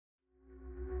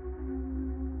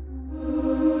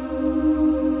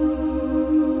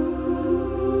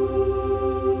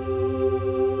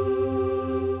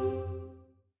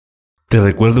Te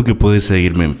recuerdo que puedes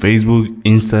seguirme en Facebook,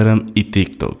 Instagram y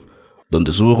TikTok,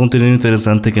 donde subo contenido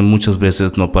interesante que muchas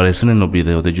veces no aparecen en los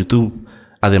videos de YouTube.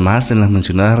 Además, en las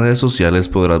mencionadas redes sociales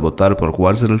podrás votar por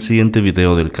cuál será el siguiente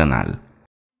video del canal.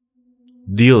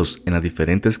 Dios, en las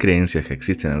diferentes creencias que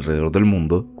existen alrededor del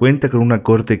mundo, cuenta con una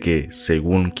corte que,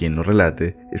 según quien lo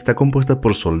relate, está compuesta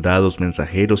por soldados,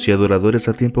 mensajeros y adoradores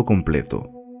a tiempo completo.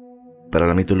 Para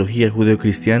la mitología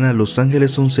judeocristiana, los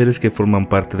ángeles son seres que forman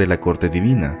parte de la corte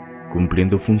divina,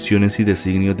 cumpliendo funciones y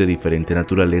designios de diferente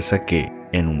naturaleza que,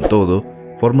 en un todo,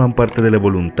 forman parte de la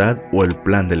voluntad o el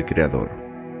plan del Creador.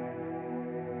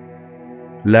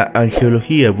 La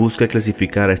angelología busca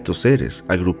clasificar a estos seres,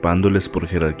 agrupándoles por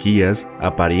jerarquías,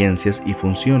 apariencias y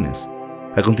funciones.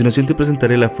 A continuación te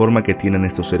presentaré la forma que tienen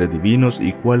estos seres divinos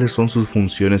y cuáles son sus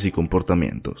funciones y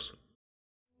comportamientos.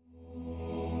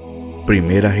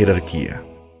 Primera jerarquía.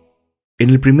 En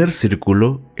el primer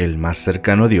círculo, el más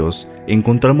cercano a Dios,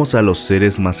 encontramos a los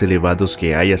seres más elevados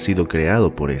que haya sido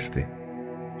creado por éste.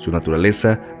 Su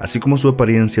naturaleza, así como su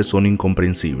apariencia, son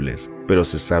incomprensibles, pero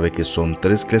se sabe que son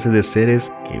tres clases de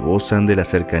seres que gozan de la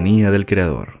cercanía del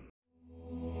Creador.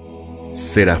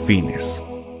 Serafines.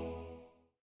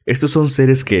 Estos son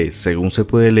seres que, según se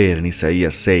puede leer en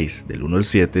Isaías 6, del 1 al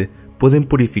 7, pueden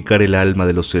purificar el alma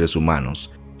de los seres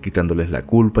humanos, quitándoles la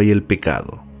culpa y el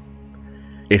pecado.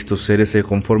 Estos seres se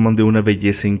conforman de una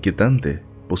belleza inquietante,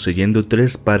 poseyendo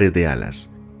 3 pares de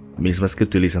alas, mismas que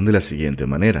utilizan de la siguiente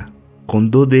manera.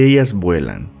 Con 2 de ellas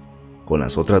vuelan, con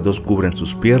las otras 2 cubren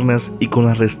sus piernas y con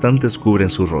las restantes cubren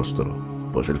su rostro,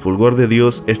 pues el fulgor de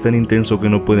Dios es tan intenso que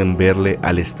no pueden verle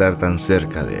al estar tan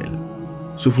cerca de él.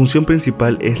 Su función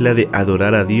principal es la de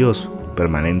adorar a Dios,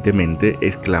 permanentemente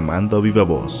exclamando a viva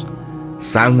voz: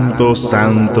 Santo,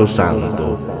 Santo,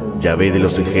 Santo, Yahvé de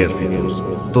los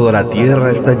ejércitos, toda la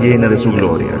tierra está llena de su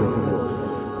gloria.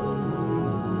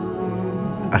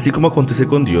 Así como acontece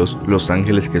con Dios, los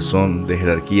ángeles que son de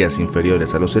jerarquías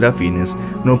inferiores a los serafines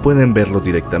no pueden verlos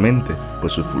directamente,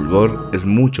 pues su fulgor es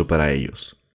mucho para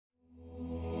ellos.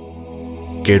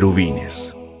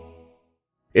 Querubines.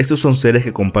 Estos son seres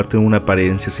que comparten una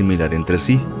apariencia similar entre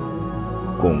sí,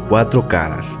 con 4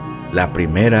 caras. La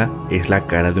primera es la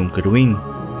cara de un querubín,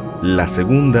 la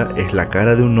segunda es la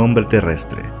cara de un hombre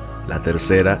terrestre, la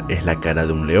tercera es la cara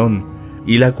de un león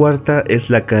y la cuarta es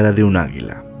la cara de un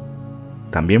águila.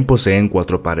 También poseen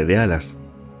 4 pares de alas,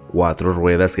 4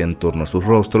 ruedas en torno a sus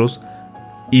rostros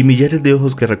y millares de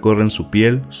ojos que recorren su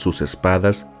piel, sus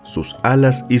espadas, sus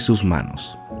alas y sus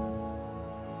manos.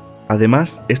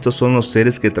 Además, estos son los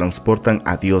seres que transportan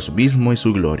a Dios mismo y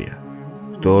su gloria.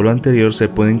 Todo lo anterior se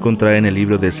puede encontrar en el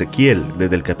libro de Ezequiel,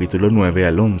 desde el capítulo 9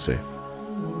 al 11.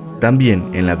 También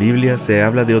en la Biblia se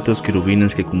habla de otros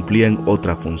querubines que cumplían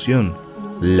otra función,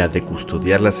 la de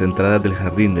custodiar las entradas del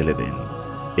jardín del Edén.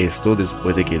 Esto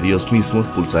después de que Dios mismo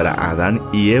expulsara a Adán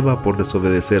y Eva por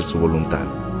desobedecer su voluntad.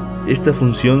 Esta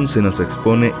función se nos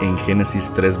expone en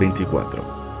Génesis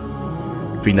 3:24.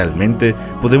 Finalmente,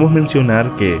 podemos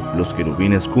mencionar que los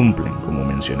querubines cumplen, como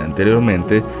mencioné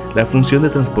anteriormente, la función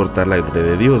de transportar la gloria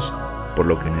de Dios, por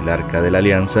lo que en el arca de la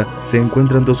alianza se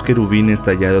encuentran 2 querubines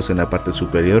tallados en la parte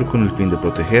superior con el fin de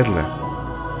protegerla,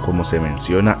 como se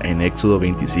menciona en Éxodo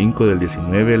 25 del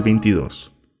 19 al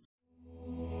 22.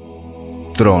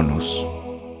 Tronos.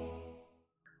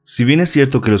 Si bien es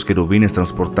cierto que los querubines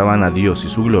transportaban a Dios y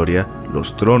su gloria,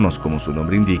 los tronos, como su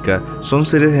nombre indica, son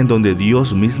seres en donde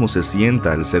Dios mismo se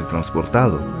sienta al ser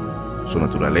transportado. Su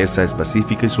naturaleza es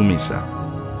pacífica y sumisa.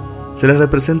 Se les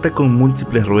representa con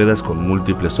múltiples ruedas con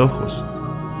múltiples ojos.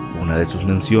 Una de sus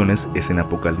menciones es en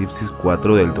Apocalipsis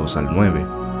 4 del 2 al 9,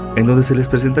 en donde se les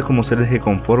presenta como seres que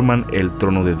conforman el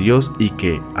trono de Dios y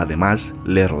que, además,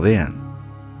 le rodean.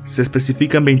 Se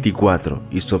especifican 24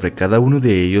 y sobre cada uno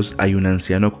de ellos hay un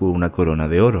anciano con una corona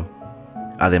de oro.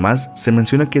 Además, se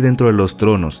menciona que dentro de los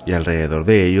tronos y alrededor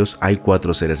de ellos hay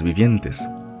 4 seres vivientes.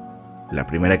 La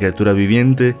primera criatura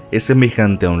viviente es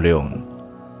semejante a un león.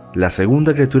 La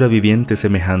segunda criatura viviente es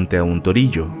semejante a un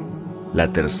torillo.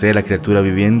 La tercera criatura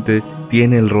viviente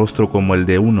tiene el rostro como el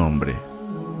de un hombre.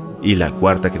 Y la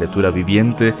cuarta criatura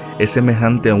viviente es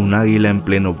semejante a un águila en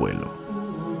pleno vuelo.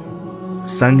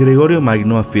 San Gregorio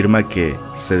Magno afirma que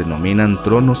se denominan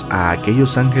tronos a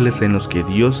aquellos ángeles en los que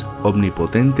Dios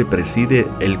omnipotente preside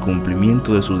el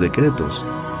cumplimiento de sus decretos.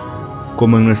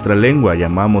 Como en nuestra lengua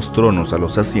llamamos tronos a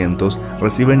los asientos,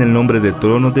 reciben el nombre de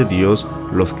tronos de Dios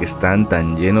los que están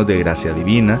tan llenos de gracia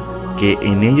divina que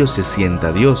en ellos se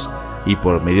sienta Dios y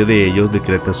por medio de ellos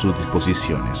decreta sus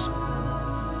disposiciones.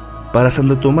 Para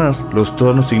Santo Tomás, los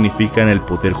tronos significan el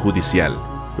poder judicial.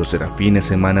 Los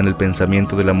serafines emanan el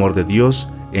pensamiento del amor de Dios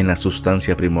en la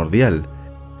sustancia primordial.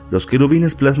 Los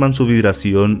querubines plasman su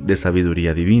vibración de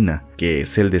sabiduría divina, que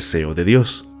es el deseo de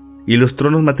Dios, y los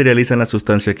tronos materializan la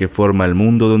sustancia que forma el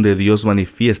mundo donde Dios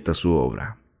manifiesta su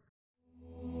obra.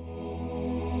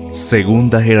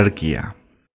 Segunda jerarquía.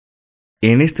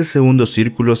 En este segundo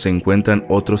círculo se encuentran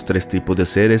otros tres tipos de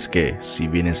seres que, si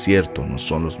bien es cierto no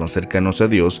son los más cercanos a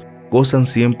Dios, gozan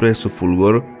siempre de su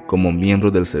fulgor como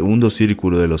miembros del segundo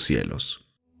círculo de los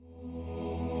cielos.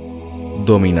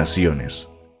 Dominaciones.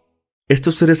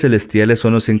 Estos seres celestiales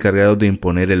son los encargados de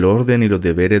imponer el orden y los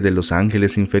deberes de los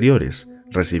ángeles inferiores,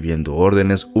 recibiendo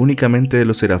órdenes únicamente de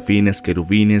los serafines,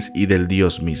 querubines y del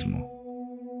Dios mismo.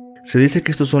 Se dice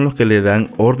que estos son los que le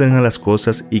dan orden a las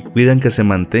cosas y cuidan que se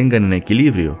mantengan en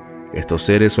equilibrio. Estos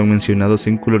seres son mencionados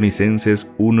en Colosenses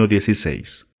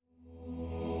 1:16.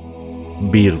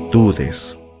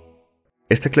 Virtudes.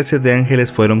 Esta clase de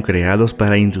ángeles fueron creados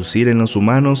para inducir en los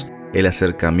humanos el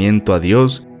acercamiento a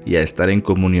Dios y a estar en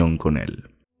comunión con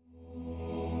Él.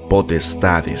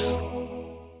 Potestades.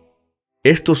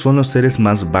 Estos son los seres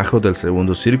más bajos del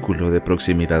segundo círculo de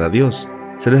proximidad a Dios.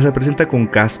 Se les representa con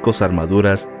cascos,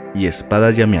 armaduras y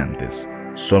espadas llameantes.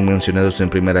 Son mencionados en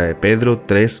 1 de Pedro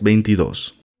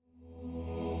 3:22.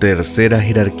 Tercera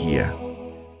jerarquía.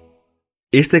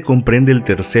 Este comprende el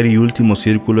tercer y último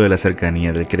círculo de la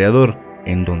cercanía del Creador,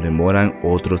 en donde moran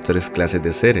otros tres clases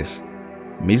de seres,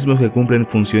 mismos que cumplen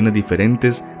funciones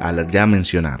diferentes a las ya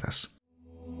mencionadas.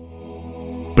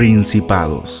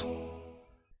 Principados.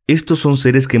 Estos son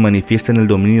seres que manifiestan el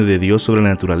dominio de Dios sobre la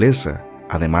naturaleza.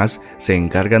 Además, se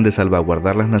encargan de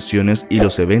salvaguardar las naciones y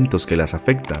los eventos que las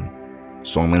afectan.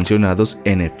 Son mencionados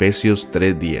en Efesios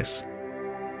 3:10.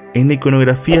 En la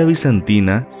iconografía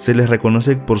bizantina se les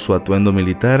reconoce por su atuendo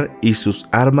militar y sus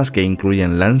armas que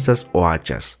incluyen lanzas o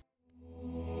hachas.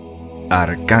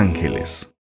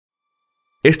 Arcángeles.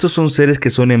 Estos son seres que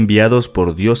son enviados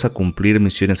por Dios a cumplir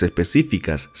misiones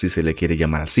específicas, si se le quiere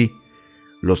llamar así.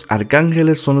 Los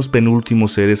arcángeles son los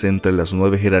penúltimos seres entre las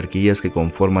 9 jerarquías que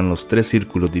conforman los 3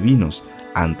 círculos divinos,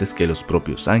 antes que los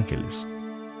propios ángeles.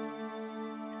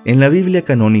 En la Biblia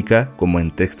canónica, como en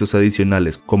textos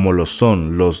adicionales como lo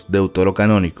son los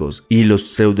deuterocanónicos y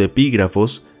los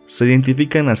pseudoepígrafos, se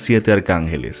identifican a 7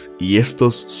 arcángeles, y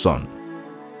estos son: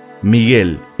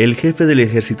 Miguel, el jefe del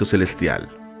ejército celestial.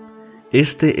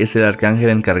 Este es el arcángel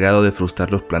encargado de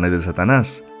frustrar los planes de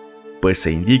Satanás, pues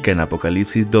se indica en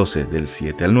Apocalipsis 12, del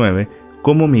 7 al 9,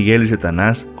 cómo Miguel y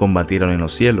Satanás combatieron en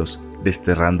los cielos,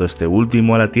 desterrando este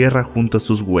último a la tierra junto a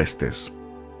sus huestes.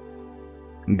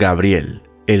 Gabriel,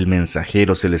 el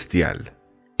mensajero celestial.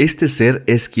 Este ser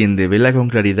es quien devela con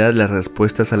claridad las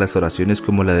respuestas a las oraciones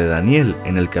como la de Daniel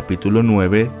en el capítulo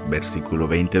 9, versículo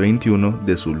 20-21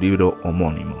 de su libro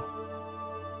homónimo.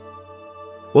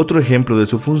 Otro ejemplo de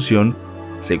su función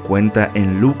se cuenta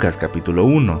en Lucas capítulo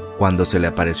 1, cuando se le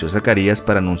apareció a Zacarías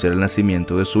para anunciar el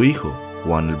nacimiento de su hijo,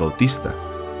 Juan el Bautista.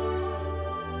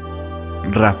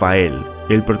 Rafael,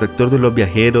 el protector de los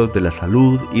viajeros, de la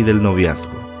salud y del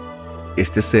noviazgo.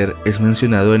 Este ser es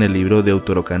mencionado en el libro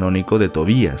deuterocanónico de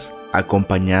Tobías,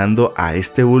 acompañando a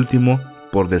este último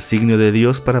por designio de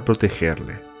Dios para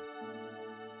protegerle.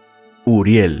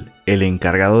 Uriel, el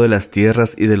encargado de las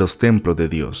tierras y de los templos de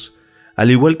Dios. Al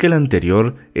igual que el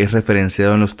anterior, es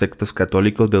referenciado en los textos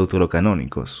católicos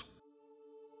deuterocanónicos.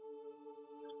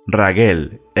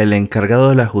 Raguel, el encargado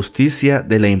de la justicia,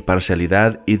 de la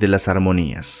imparcialidad y de las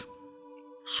armonías.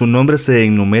 Su nombre se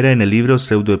enumera en el libro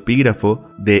pseudoepígrafo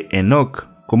de Enoc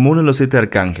como uno de los 7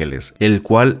 arcángeles, el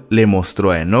cual le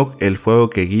mostró a Enoc el fuego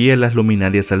que guía las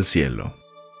luminarias al cielo.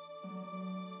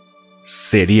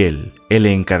 Seriel, el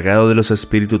encargado de los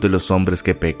espíritus de los hombres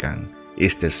que pecan.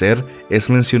 Este ser es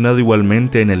mencionado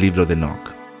igualmente en el libro de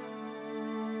Enoc.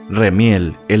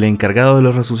 Remiel, el encargado de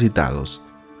los resucitados.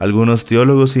 Algunos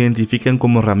teólogos identifican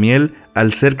como Ramiel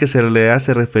al ser que se le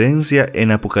hace referencia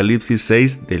en Apocalipsis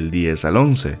 6 del 10 al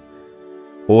 11,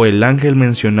 o el ángel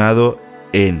mencionado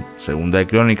en 2 de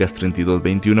Crónicas 32,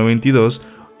 21-22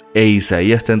 e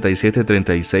Isaías 37,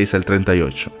 36 al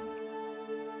 38.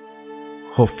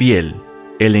 Jofiel,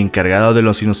 el encargado de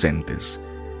los inocentes.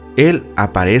 Él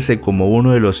aparece como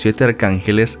uno de los 7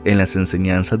 arcángeles en las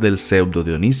enseñanzas del pseudo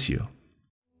Dionisio.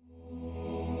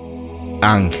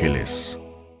 Ángeles.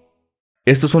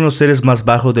 Estos son los seres más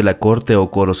bajos de la corte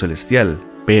o coro celestial,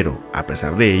 pero, a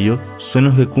pesar de ello, son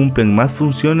los que cumplen más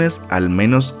funciones al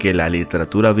menos que la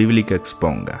literatura bíblica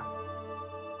exponga.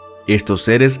 Estos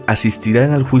seres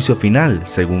asistirán al juicio final,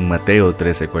 según Mateo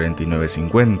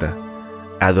 13:49-50.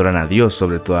 Adoran a Dios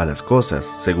sobre todas las cosas,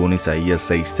 según Isaías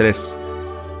 6:3.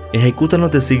 Ejecutan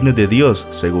los designios de Dios,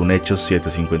 según Hechos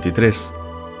 7:53.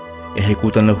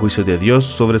 Ejecutan los juicios de Dios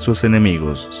sobre sus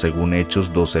enemigos, según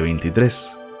Hechos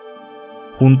 12:23.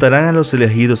 juntarán a los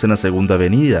elegidos en la segunda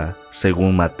venida,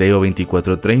 según Mateo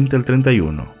 24:30 al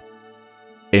 31,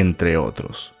 entre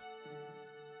otros.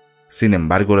 Sin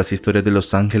embargo, las historias de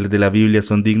los ángeles de la Biblia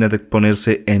son dignas de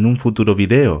exponerse en un futuro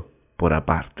video, por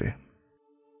aparte.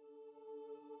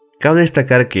 Cabe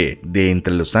destacar que, de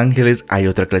entre los ángeles hay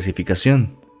otra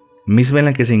clasificación, misma en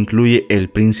la que se incluye el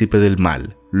príncipe del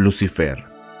mal, Lucifer.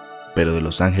 Pero de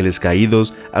los ángeles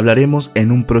caídos hablaremos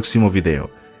en un próximo video,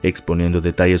 exponiendo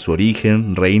detalles su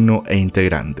origen, reino e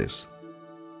integrantes.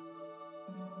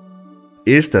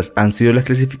 Estas han sido las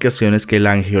clasificaciones que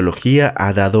la angelología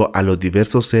ha dado a los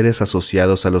diversos seres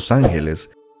asociados a los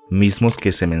ángeles, mismos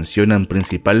que se mencionan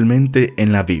principalmente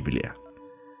en la Biblia.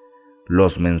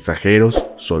 Los mensajeros,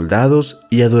 soldados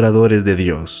y adoradores de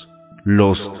Dios,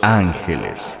 los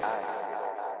ángeles.